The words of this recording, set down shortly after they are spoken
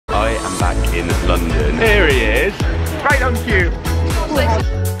in London. Here he is. Right on cue.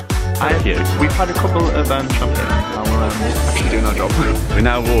 Thank you. We've had a couple of champagne. Now we're actually doing our job. We're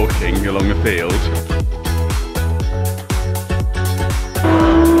now walking along the field.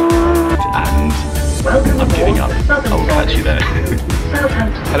 And I'm giving up. I will catch you there.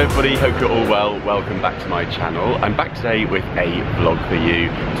 Hello everybody, hope you're all well. Welcome back to my channel. I'm back today with a vlog for you.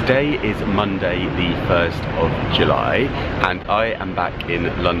 Today is Monday the 1st of July and I am back in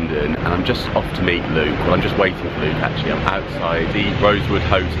London and I'm just off to meet Luke. Well, I'm just waiting for Luke actually. I'm outside the Rosewood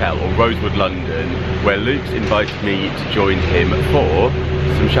Hotel, or Rosewood London, where Luke's invited me to join him for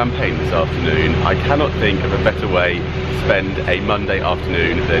some champagne this afternoon. I cannot think of a better way to spend a Monday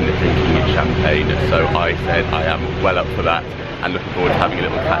afternoon than drinking champagne, so I said I am well up for that and looking forward to having a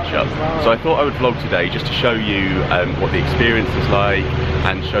little catch up. So I thought I would vlog today just to show you what the experience is like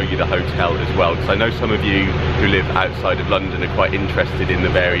and show you the hotel as well, because I know some of you who live outside of London are quite interested in the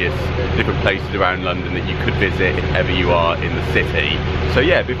various different places around London that you could visit if ever you are in the city. So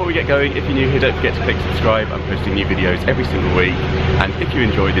yeah, before we get going, if you're new here, don't forget to click subscribe. I'm posting new videos every single week, and if you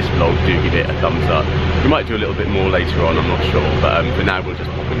enjoy this vlog, do give it a thumbs up. We might do a little bit more later on, I'm not sure, but for now we'll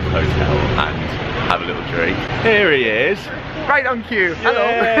just pop into the hotel and have a little drink. Here he is. Right on cue. Hello.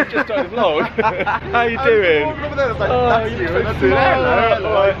 Yeah, just started the vlog. How you doing? Over there, that's you.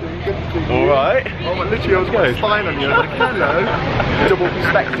 Hello. Alright. Oh, literally, I was going to spine on you. I was like, hello. Double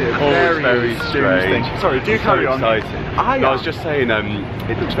perspective. Very strange. Sorry, do carry on. Excited. No, I was just saying,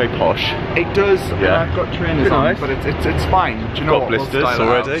 it looks very posh. It does. Yeah. I've got trainers on, but it's fine. Do you know got what? blisters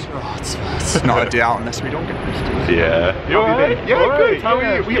already? Oh, it's not ideal unless we don't get blisters. Yeah. You alright? Yeah, good. How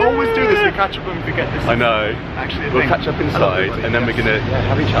are you? We always do this. We catch up when we get this. I know. Actually, we'll catch up inside, and then we're gonna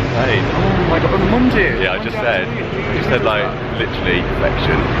have champagne. Oh my god, Monday. Yeah, I just said. You said like literally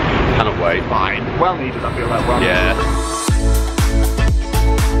perfection. Cannot wait. Fine. Well needed. I feel like well. Yeah.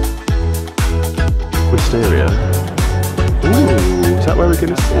 Wisteria. Ooh, is that where we're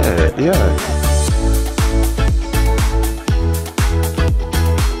gonna sit? Yeah.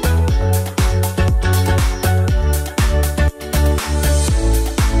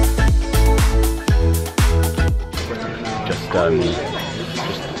 Just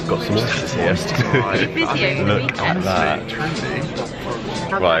got some orders here. Look at that.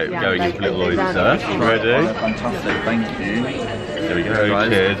 Right, going in for a little oyster. Ready? Fantastic, thank you. There we go.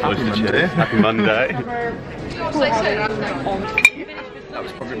 Cheers. Oyster cheers. Happy Monday. That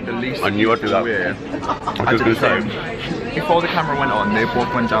was probably the least. I knew I'd do that. I was going to say, before the camera went on, they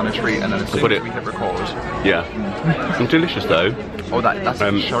both went down a tree, and then as soon as we hit record. Yeah. It's delicious though. Oh, that's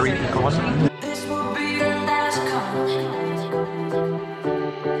sherry pecan.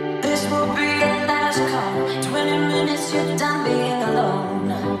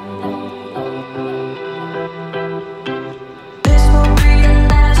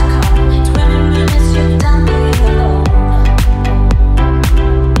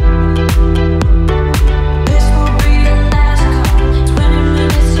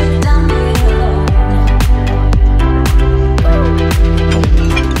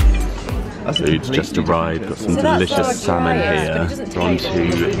 Food's just arrived, got some delicious salmon here. We're on to the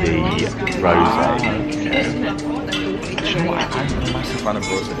rosé. You know what, I'm a massive fan of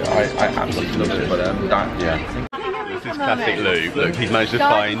rosé. I absolutely love it, but yeah. This is classic Luke. Look, he's managed to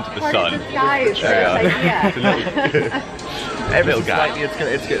find the sun. There we are. Every little guy.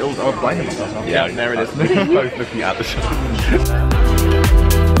 It's getting old. I'm blinding myself. Yeah, there it is. Both looking at the sun.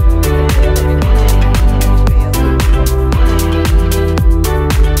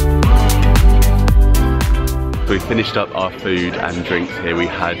 We finished up our food and drinks here. We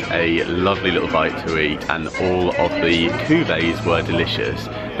had a lovely little bite to eat and all of the cuvées were delicious.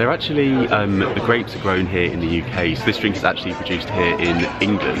 They're actually, the grapes are grown here in the UK, so this drink is actually produced here in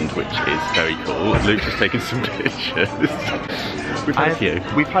England, which is very cool. Luke's just taken some pictures. We've had a few.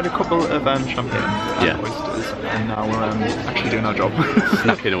 We've had a couple of champagne and oysters, and now we're actually doing our job.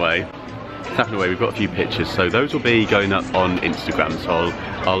 Snacking away. We've got a few pictures, so those will be going up on Instagram, so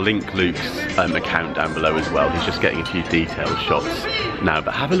I'll link Luke's account down below as well. He's just getting a few detailed shots now,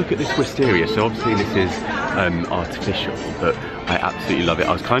 but have a look at this wisteria. So obviously this is artificial, but I absolutely love it.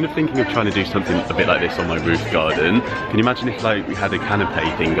 I was kind of thinking of trying to do something a bit like this on my roof garden. Can you imagine if like we had a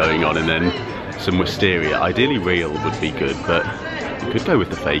canapé thing going on and then some wisteria? Ideally real would be good, but you could go with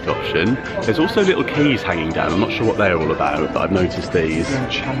the fake option. There's also little keys hanging down. I'm not sure what they're all about, but I've noticed these.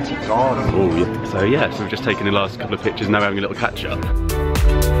 Enchanted garden. Oh, yeah. So yeah, so we've just taken the last couple of pictures, now we're having a little catch up.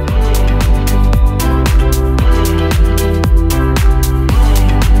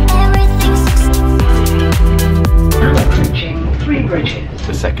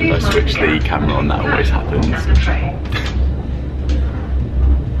 The second I switch the camera on, that always happens.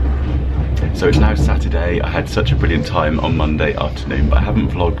 So it's now Saturday. I had such a brilliant time on Monday afternoon, but I haven't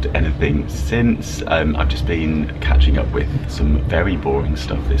vlogged anything since. I've just been catching up with some very boring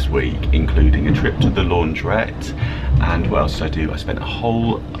stuff this week, including a trip to the laundrette. And what else did I do? I spent a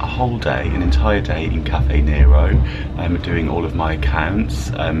whole day, an entire day in Cafe Nero, doing all of my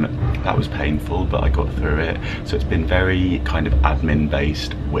accounts. That was painful, but I got through it. So it's been very kind of admin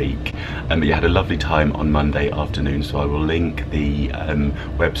based week. But yeah, I had a lovely time on Monday afternoon, so I will link the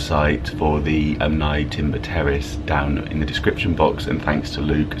website for the Nye Timber Terrace down in the description box, and thanks to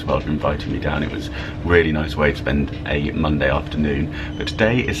Luke as well for inviting me down. It was a really nice way to spend a Monday afternoon. But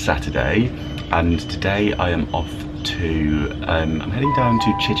today is Saturday, and today I am off to, I'm heading down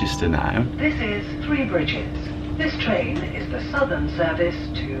to Chichester now. This is Three Bridges. This train is the southern service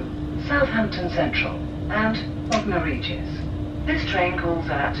to Southampton Central and Bognor Regis. This train calls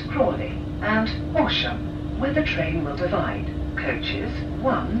at Crawley and Horsham, where the train will divide. Coaches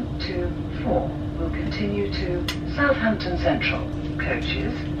 1 to 4 will continue to Southampton Central.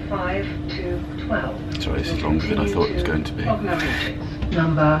 Coaches 5 to 12. Sorry, this is longer than I thought it was going to be. Bognor Regis.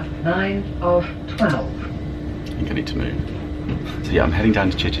 Number 9 of 12. I think I need to move. So yeah, I'm heading down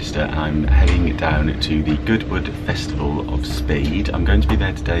to Chichester, and I'm heading down to the Goodwood Festival of Speed. I'm going to be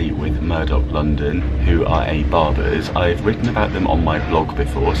there today with Murdoch London, who are a barbers. I've written about them on my blog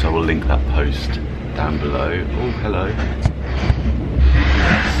before, so I will link that post down below. Oh, hello.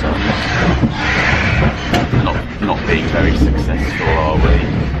 So, not being very successful, are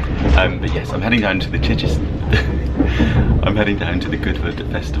we? But yes, I'm heading down to the Chichester. I'm heading down to the Goodwood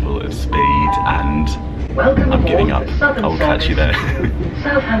Festival of Speed, and Welcome I'm giving up. I will catch you there.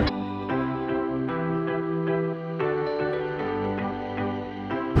 Southampton.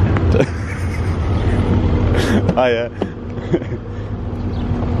 Hiya.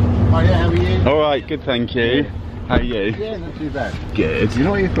 Hiya, how are you? Alright, good, thank you. How are you? Yeah, not too bad. Good. You're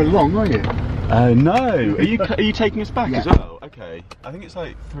not here for long, are you? No. Are you taking us back Yeah. as well? Okay. I think it's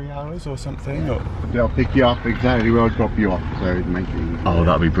like 3 hours or something. Or... I'll pick you up exactly where I'll drop you off, so it makes it easy. Oh,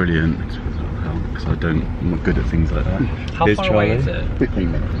 that'd be brilliant. Because I'm not good at things like that. How Here's far Charlie. away is it?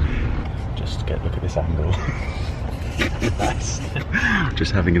 15 minutes. Just to look at this angle. Nice.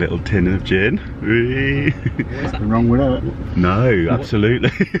 Just having a little tin of gin. Nothing wrong with that. No,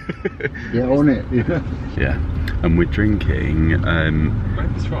 absolutely. Get on it. Yeah, and we're drinking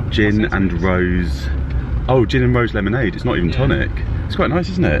gin and rose. Oh, gin and rose lemonade. It's not even tonic. It's quite nice,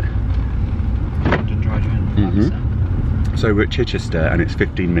 isn't it? So we're at Chichester, and it's a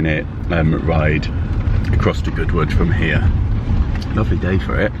 15-minute ride across to Goodwood from here. Lovely day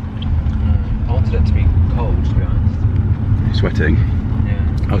for it. I wanted it to be cold, to be honest. Sweating.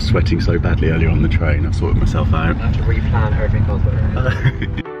 Yeah. I was sweating so badly earlier on the train. I've sorted myself out. I had to replan everything I was doing.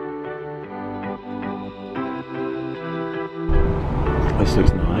 This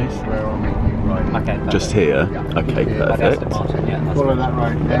looks nice. Where I'll make you right. Okay, perfect. Just here? Yeah. Okay, Yeah. perfect. Martin, yeah, that's Follow that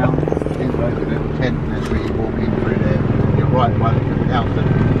road down, into the little tent, and that's where you walk in through there. You're right one to the house.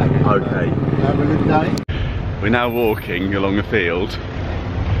 Okay. Have a good day. We're now walking along a field.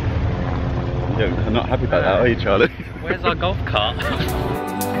 I'm not happy about that, are you, Charlie? Where's our golf cart?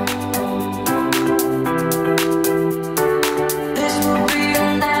 This will be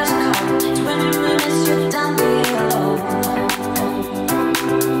your last call. 20 minutes, you're done being alone.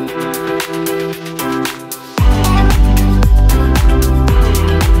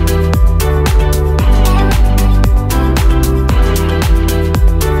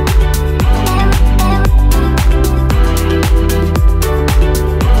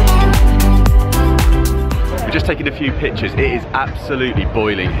 Taking a few pictures. It is absolutely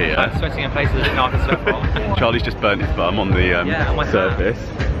boiling here. I'm sweating in places I didn't know I could sweat from. Charlie's just burnt his bum on the on my surface.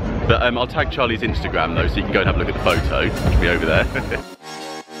 But I'll tag Charlie's Instagram though, so you can go and have a look at the photo. It'll be over there.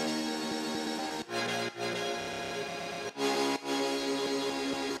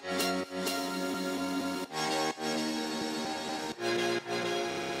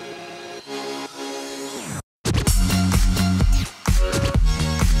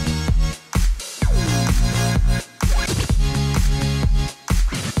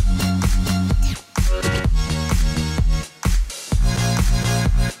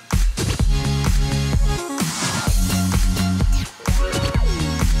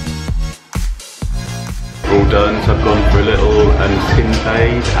 All done, so I've gone for a little skin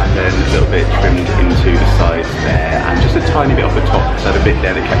fade and then a little bit trimmed into the sides there, and just a tiny bit off the top because I had a bit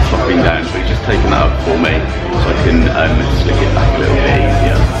there that kept flopping down, so he's just taken that up for me so I can slick it back a little bit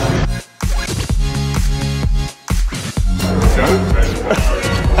easier.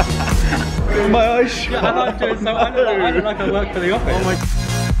 My eyes shut. Yeah, I like doing so. I look like I work for the office. Oh my.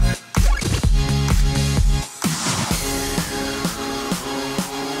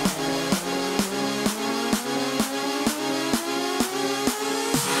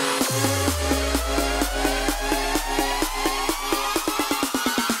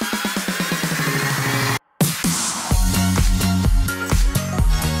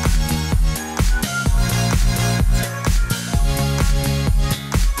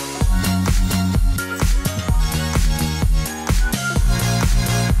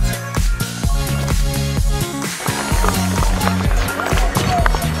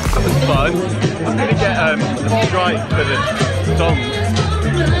 fun. I'm gonna get a strike for the songs.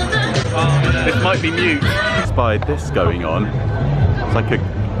 This might be mute. Spied this going on. It's like a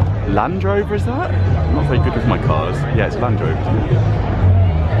Land Rover, is that? I'm not very good with my cars. Yeah, it's Land Rover, isn't it?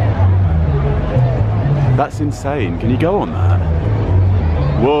 That's insane. Can you go on that?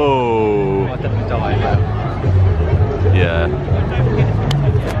 Whoa! I'll definitely die. Yeah.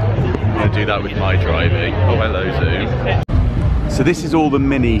 I'm gonna do that with my driving. Oh, hello, Zoom. So this is all the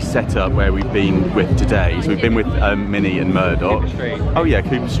Mini setup where we've been with today. So we've been with Mini and Murdoch. Cooper Street. Oh yeah,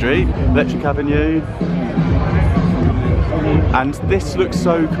 Cooper Street, Electric Avenue. And this looks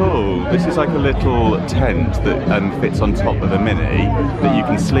so cool. This is like a little tent that fits on top of a Mini that you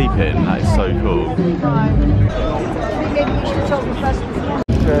can sleep in. That is so cool.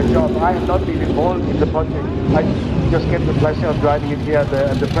 Job. I have not been involved in the project. I just get the pleasure of driving it here at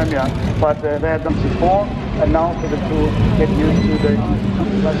the premiere. But they have done before, and now for them to get used to the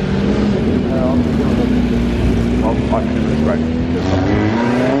Well, I think it was great.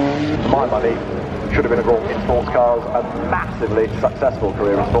 For my money, should have been in sports cars, a massively successful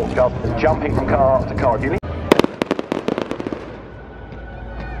career in sports cars, jumping from car to car.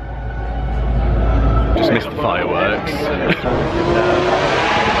 Just missed the fireworks.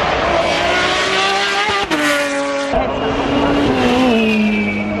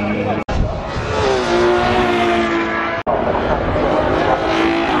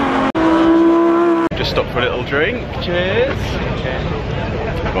 Just stopped for a little drink. Cheers.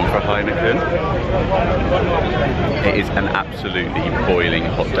 Gone for a Heineken. It is an absolutely boiling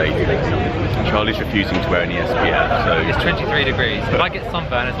hot day. Charlie's refusing to wear any SPF, so It's 23 degrees. If I get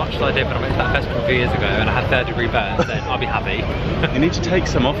sunburn as much as I did when I went to that festival a few years ago and I had 3rd-degree burns, then I'll be happy. you need to take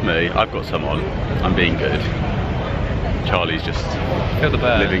some off me. I've got some on. I'm being good. Charlie's just Feel the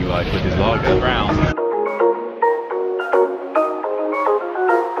burn. living life with his lager. Brown.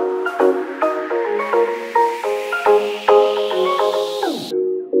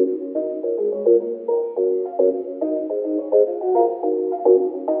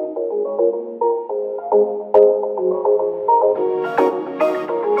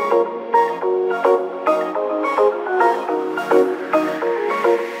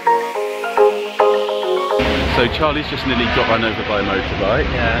 So Charlie's just nearly got run over by a motorbike.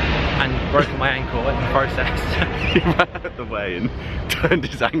 Yeah, and broken my ankle in the process. He ran out of the way and turned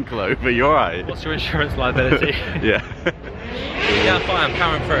his ankle over. You alright? What's your insurance liability? Yeah. Yeah, I'm fine, I'm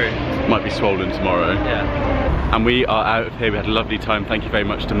powering through. Might be swollen tomorrow. Yeah. And we are out of here. We had a lovely time. Thank you very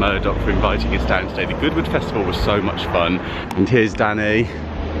much to Murdoch for inviting us down today. The Goodwood Festival was so much fun. And here's Danny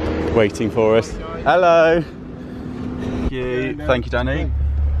waiting for us. Hello. Thank you. Thank you, Danny.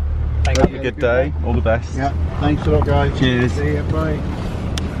 Thank Have you. a good day. All the best. Yeah, thanks a lot, guys. Cheers. See you, bye.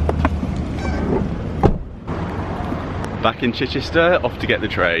 Back in Chichester, off to get the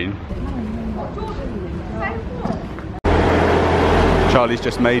train. Charlie's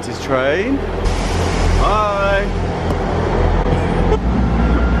just made his train. Bye.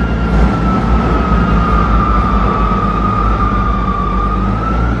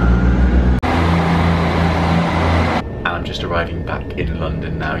 I'm just arriving back in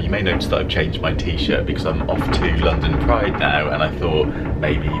London now. You may notice that I've changed my t-shirt because I'm off to London Pride now, and I thought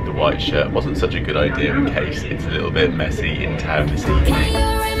maybe the white shirt wasn't such a good idea in case it's a little bit messy in town this evening.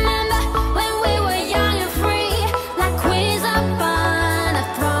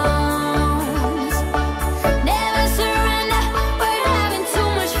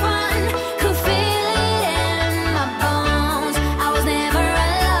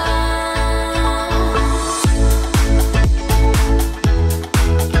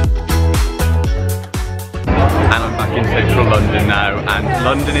 Central London now, and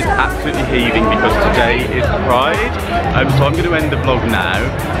London is absolutely heaving because today is Pride, so I'm going to end the vlog now,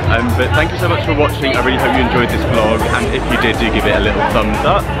 but thank you so much for watching. I really hope you enjoyed this vlog, and if you did, do give it a little thumbs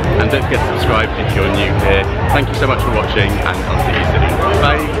up, and don't forget to subscribe if you're new here. Thank you so much for watching, and I'll see you soon.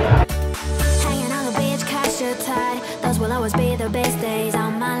 Bye! Hanging on the beach, catch your tide. Those will always be the best days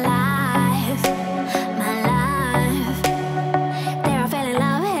of my life. My life. There I fell in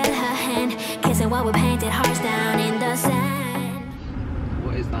love, held her hand, kissing while we painted hearts down in the sand.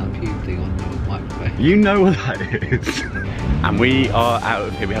 What is that pube thing on your microphone? You know what that is. And we are out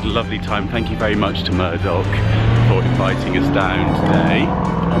of here. We had a lovely time. Thank you very much to Murdoch for inviting us down today.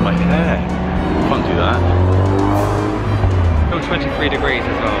 Oh, my hair. Can't do that. Still 23 degrees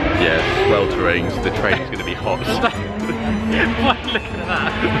as well. Yes, sweltering, so the train's going to be hot. Why are you looking at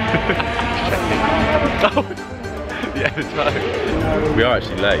that? Oh, yeah, the time. We are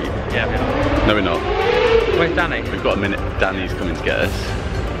actually late. Yeah, we are. No, we're not. Where's Danny? We've got a minute. Danny's coming to get us.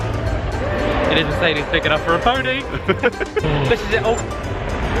 It is Mercedes big enough for a pony. This is it. Oh.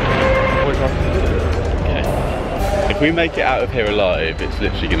 always on. Okay. If we make it out of here alive, it's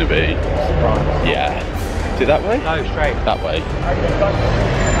literally going to be... Surprise. Yeah. Is it that way? No, straight. That way.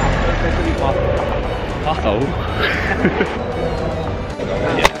 Oh.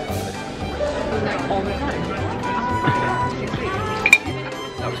 Yeah.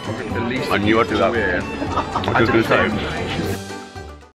 That was probably the least. I knew I'd do that. weird. I was going to say.